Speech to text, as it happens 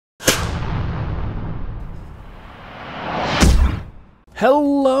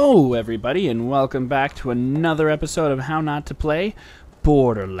Hello, everybody, and welcome back to another episode of How Not to Play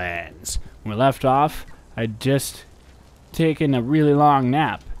Borderlands. When we left off, I'd just taken a really long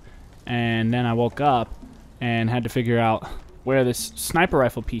nap, and then I woke up and had to figure out where this sniper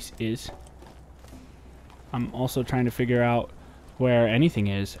rifle piece is. I'm also trying to figure out where anything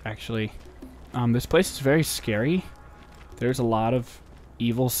is, actually. This place is very scary. There's a lot of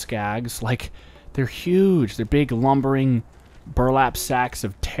evil skags. Like, they're huge. They're big, lumbering burlap sacks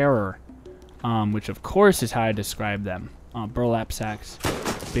of terror, which of course is how I describe them. Burlap sacks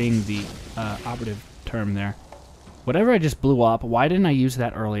being the operative term there. Whatever I just blew up, why didn't I use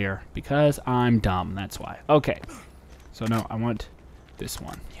that earlier? Because I'm dumb, that's why. Okay, so no, I want this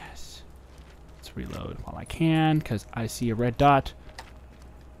one. Yes. Let's reload while I can, because I see a red dot,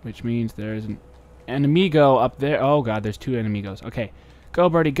 which means there's an enemigo up there. Oh god, there's two enemigos. Okay, go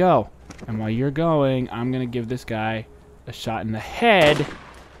birdie, go. And while you're going, I'm going to give this guy a shot in the head.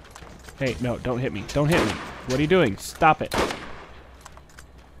 Hey, no, don't hit me. Don't hit me. What are you doing? Stop it.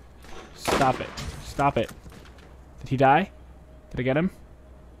 Stop it. Stop it. Did he die? Did I get him?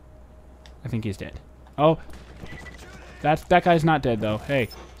 I think he's dead. Oh. That guy's not dead, though. Hey,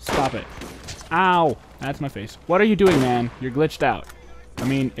 stop it. Ow. That's my face. What are you doing, man? You're glitched out. I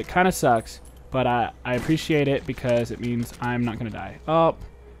mean, it kind of sucks, but I appreciate it because it means I'm not going to die. Oh,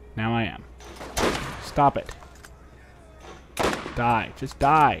 now I am. Stop it. Die. Just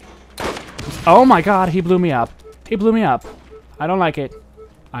die. Oh my god, he blew me up. He blew me up. I don't like it.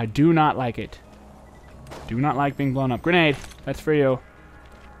 I do not like it. Do not like being blown up. Grenade. That's for you.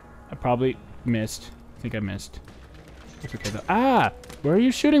 I probably missed. I think I missed. It's okay though. Ah! Where are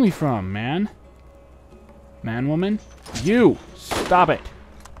you shooting me from, man? Man, woman? You! Stop it!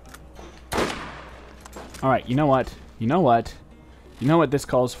 Alright, you know what? You know what? You know what this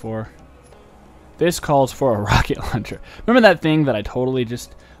calls for? This calls for a rocket launcher. Remember that thing that I totally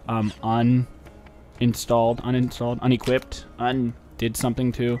just unequipped, did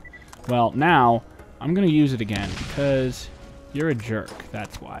something to? Well, now I'm gonna use it again because you're a jerk.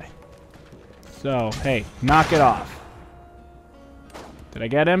 That's why. So, hey, knock it off. Did I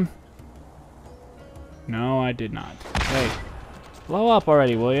get him? No, I did not. Hey, blow up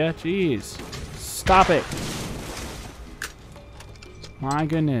already, will ya? Jeez. Stop it. My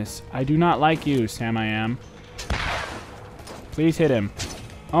goodness. I do not like you, Sam I Am. Please hit him.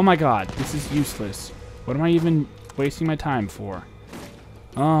 Oh my god. This is useless. What am I even wasting my time for?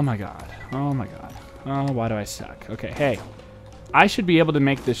 Oh my god. Oh my god. Oh, why do I suck? Okay, hey. I should be able to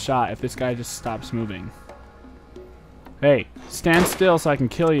make this shot if this guy just stops moving. Hey, stand still so I can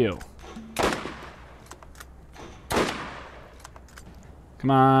kill you. Come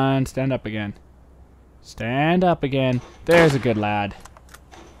on, stand up again. Stand up again. There's a good lad.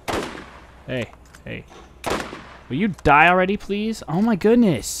 Hey, hey. Will you die already, please? Oh my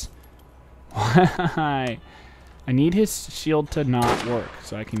goodness. Why? I need his shield to not work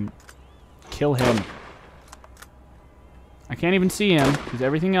so I can kill him. I can't even see him because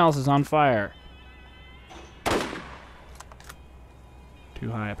everything else is on fire.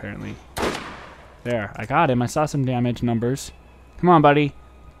 Too high, apparently. There, I got him. I saw some damage numbers. Come on, buddy.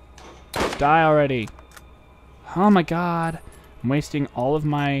 Die already. Oh my god. I'm wasting all of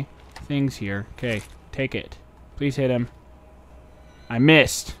my things here. Okay, take it. Please hit him. I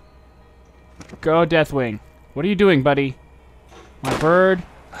missed. Go, Deathwing. What are you doing, buddy? My bird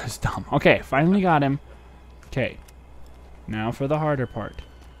is dumb. Okay, finally got him. Okay. Now for the harder part.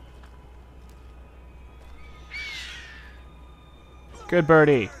 Good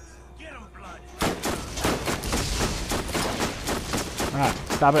birdie. Ah,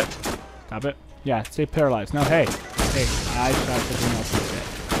 stop it. Stop it. Yeah, stay paralyzed. No, hey. Hey, I shot something else instead.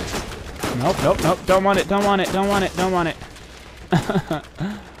 Nope, nope, nope. Don't want it, don't want it, don't want it, don't want it.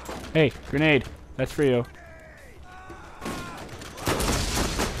 Hey, grenade. That's for you.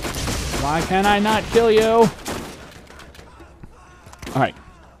 Why can I not kill you? Alright.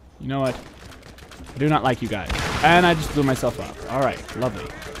 You know what? I do not like you guys. And I just blew myself up. Alright, lovely.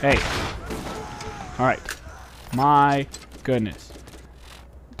 Hey. Alright. My goodness.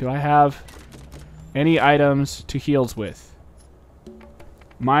 Do I have any items to heals with?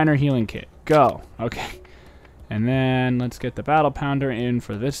 Minor healing kit. Go. Okay. And then let's get the battle pounder in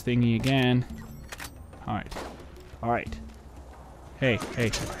for this thingy again. Alright. Alright. Hey,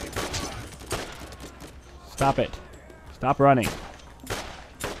 hey. Stop it. Stop running.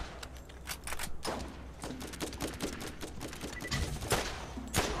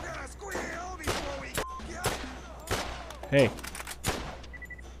 Hey.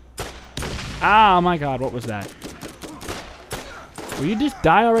 Oh my god, what was that? Will you just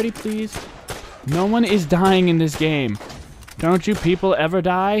die already, please? No one is dying in this game. Don't you people ever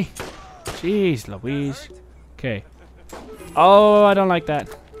die? Jeez Louise. Okay. Oh, I don't like that.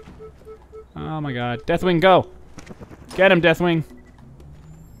 Oh my god. Deathwing, go! Get him, Deathwing.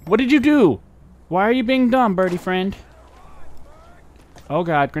 What did you do? Why are you being dumb, birdie friend? Oh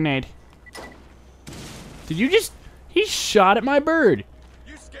god, grenade. Did you just... He shot at my bird.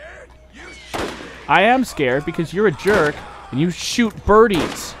 You scared? You shoot. I am scared because you're a jerk and you shoot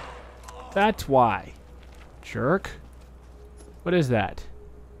birdies. That's why. Jerk. What is that?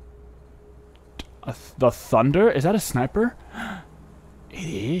 The thunder? Is that a sniper? It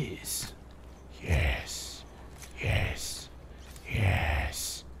is. Yes. Yes.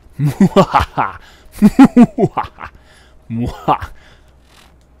 Yes.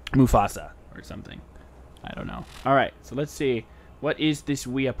 Mufasa or something. I don't know. Alright, so let's see. What is this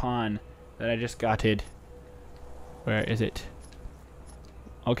weapon that I just gotted? Where is it?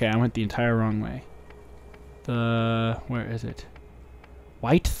 Okay, I went the entire wrong way. Where is it?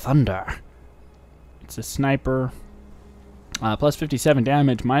 White Thunder. It's a sniper. Plus 57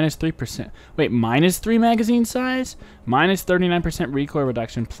 damage, minus 3%. Wait, minus 3 magazine size? Minus 39% recoil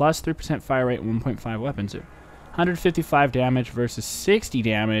reduction, plus 3% fire rate, 1.5 weapons. 155 damage versus 60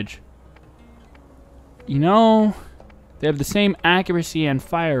 damage. You know, they have the same accuracy and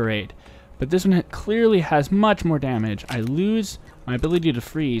fire rate, but this one clearly has much more damage. I lose my ability to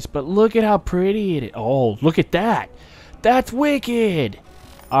freeze, but look at how pretty it is. Oh, look at that. That's wicked.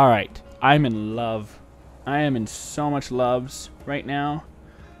 All right, I'm in love. I am in so much loves right now.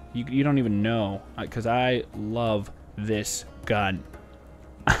 You don't even know, because I love this gun.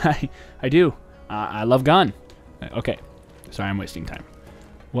 I do. I love gun. Okay, sorry, I'm wasting time.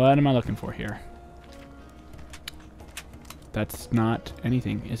 What am I looking for here? That's not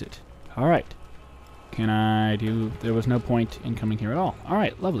anything, is it? All right. Can I do... There was no point in coming here at all. All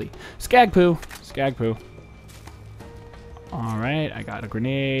right, lovely. Skagpoo. Skagpoo. All right, I got a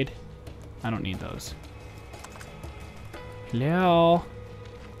grenade. I don't need those. Hello.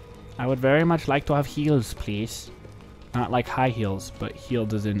 I would very much like to have heals, please. Not like high heels, but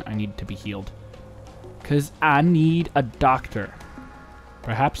healed as in I need to be healed. Because I need a doctor.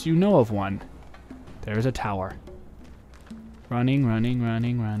 Perhaps you know of one. There's a tower. Running, running,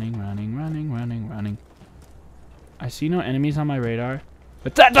 running, running, running, running, running, running. I see no enemies on my radar.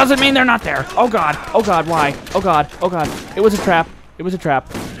 But that doesn't mean they're not there! Oh god! Oh god, why? Oh god, oh god. It was a trap. It was a trap.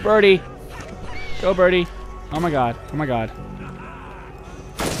 Birdie! Go, Birdie. Oh my god. Oh my god.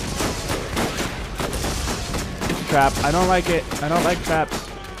 It's a trap. I don't like it. I don't like traps.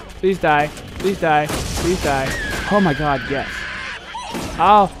 Please die. Please die. Please die. Oh my god, yes.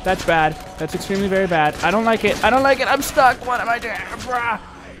 Oh, that's bad. That's extremely very bad. I don't like it. I don't like it. I'm stuck. What am I doing?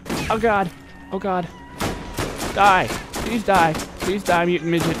 Oh god. Oh god. Die. Please die. Please die, mutant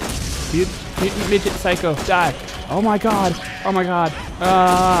midget. Mutant midget psycho. Die. Oh my god. Oh my god.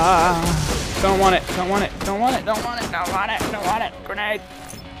 Don't want it. Don't want it. Don't want it. Don't want it. Don't want it. Don't want it. Grenade.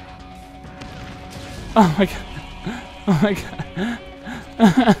 Oh my god. Oh my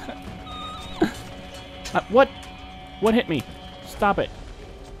god. What? What hit me? Stop it.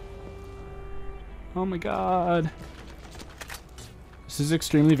 Oh my god. This is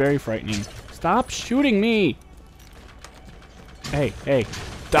extremely very frightening. Stop shooting me. Hey, hey.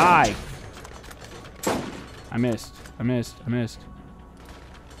 Die. I missed. I missed. I missed.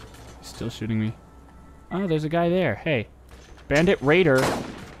 He's still shooting me. Oh, there's a guy there. Hey. Bandit Raider,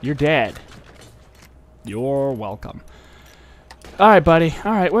 you're dead. You're welcome. Alright, buddy.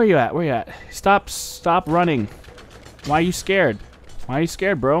 Alright, where you at? Where you at? Stop running. Why are you scared? Why are you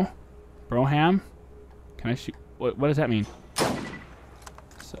scared, bro? Broham? Can I shoot? What does that mean?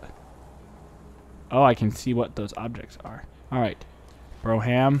 So, oh, I can see what those objects are. Alright.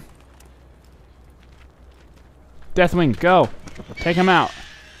 Broham. Deathwing, go! Take him out.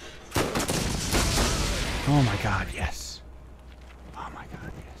 Oh my god, yes. Oh my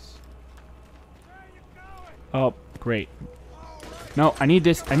god, yes. Oh, great. No, I need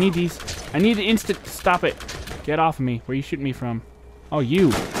this. I need these. I need the instant. Stop it. Get off of me. Where are you shooting me from? Oh, you.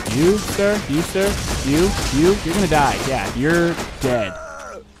 You, sir. You, sir. You. You. You're gonna die. Yeah, you're dead.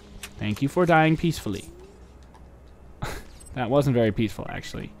 Thank you for dying peacefully. That wasn't very peaceful,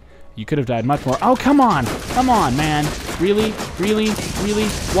 actually. You could have died much more. Oh, come on. Come on, man. Really? Really? Really?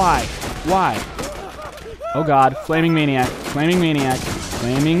 Why? Why? Oh, God. Flaming Maniac. Flaming Maniac.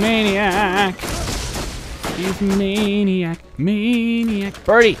 Flaming Maniac. He's Maniac. Maniac.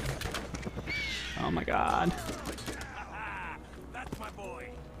 Birdie! Oh, my God. That's my boy.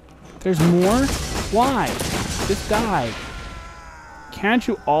 There's more? Why? Just die. Can't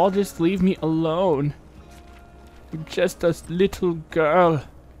you all just leave me alone? I'm just a little girl.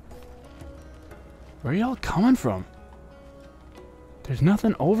 Where are y'all coming from? There's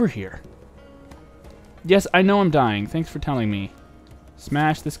nothing over here. Yes, I know I'm dying. Thanks for telling me.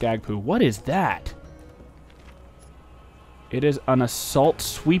 Smash the skag poo. What is that? It is an assault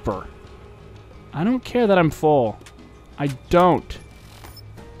sweeper. I don't care that I'm full. I don't.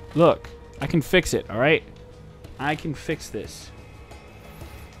 Look, I can fix it, alright? I can fix this.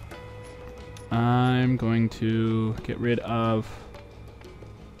 I'm going to get rid of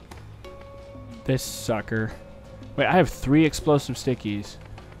this sucker. Wait, I have 3 explosive stickies.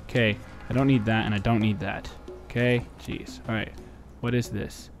 Okay, I don't need that and I don't need that. Okay, jeez. Alright, what is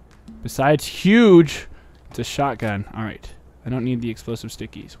this? Besides huge, it's a shotgun. Alright, I don't need the explosive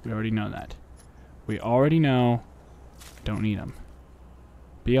stickies. We already know that. We already know I don't need them.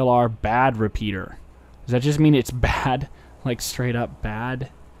 BLR bad repeater. Does that just mean it's bad? Like straight up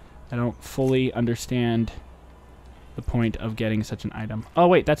bad? I don't fully understand the point of getting such an item. Oh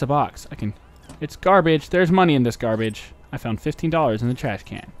wait, that's a box. I can... It's garbage. There's money in this garbage. I found $15 in the trash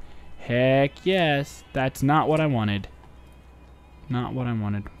can. Heck yes. That's not what I wanted. Not what I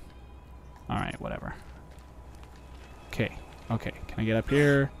wanted. Alright, whatever. Okay. Okay. Can I get up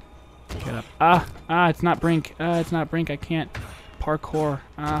here? Get up. It's not Brink. It's not Brink. I can't parkour.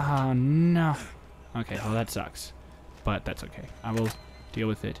 Oh, no. Okay, well, that sucks. But that's okay. I will deal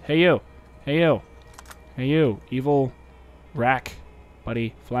with it. Hey, you. Hey, you. Hey, you. Evil rack,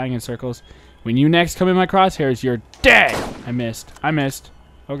 buddy. Flying in circles. When you next come in my crosshairs, you're dead. I missed. I missed.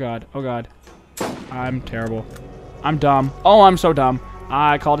 Oh, God. Oh, God. I'm terrible. I'm dumb. Oh, I'm so dumb.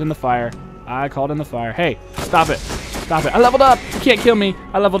 I called in the fire. I called in the fire. Hey, stop it. Stop it. I leveled up. You can't kill me.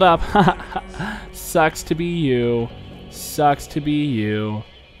 I leveled up. Sucks to be you. Sucks to be you.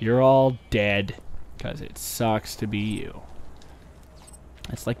 You're all dead. Because it sucks to be you.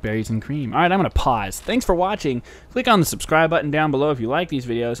 It's like berries and cream. Alright, I'm going to pause. Thanks for watching. Click on the subscribe button down below if you like these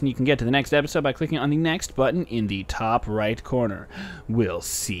videos, and you can get to the next episode by clicking on the next button in the top right corner. We'll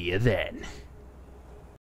see you then.